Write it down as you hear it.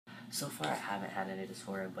So far I haven't had any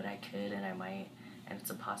dysphoria, but I could and I might, and it's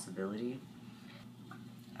a possibility.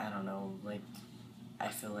 I don't know, like, I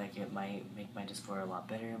feel like it might make my dysphoria a lot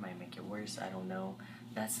better, it might make it worse, I don't know.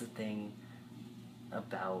 That's the thing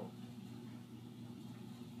about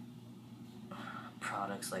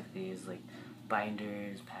products like these, like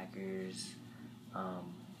binders, packers,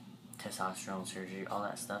 testosterone surgery, all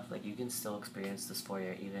that stuff. Like, you can still experience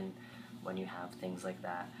dysphoria even when you have things like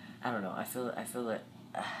that. I don't know. I feel like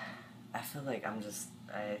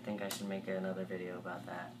I think I should make another video about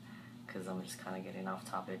that because I'm just kind of getting off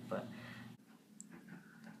topic. But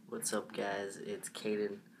what's up, guys? It's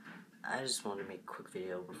Caden. I just wanted to make a quick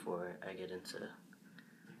video before I get into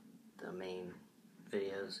the main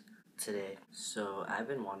videos today. So I've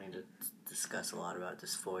been wanting to discuss a lot about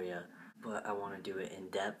dysphoria, but I want to do it in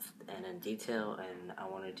depth and in detail, and I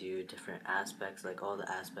want to do different aspects, like all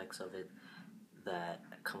the aspects of it that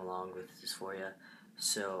come along with dysphoria.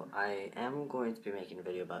 So I am going to be making a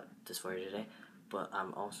video about dysphoria today, but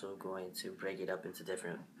I'm also going to break it up into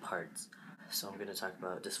different parts. So I'm going to talk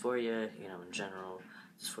about dysphoria, in general,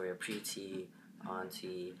 dysphoria pre-T,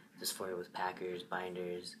 on-T, dysphoria with packers,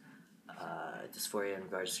 binders, dysphoria in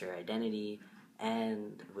regards to your identity,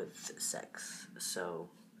 and with sex. So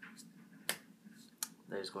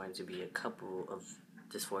there's going to be a couple of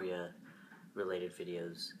dysphoria related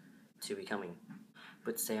videos to be coming.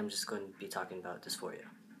 But today I'm just going to be talking about dysphoria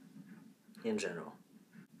in general.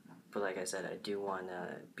 But like I said, I do want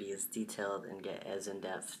to be as detailed and get as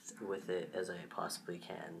in-depth with it as I possibly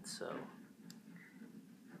can. So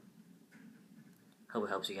hope it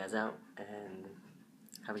helps you guys out, and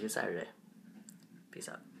have a good Saturday. Peace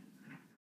out.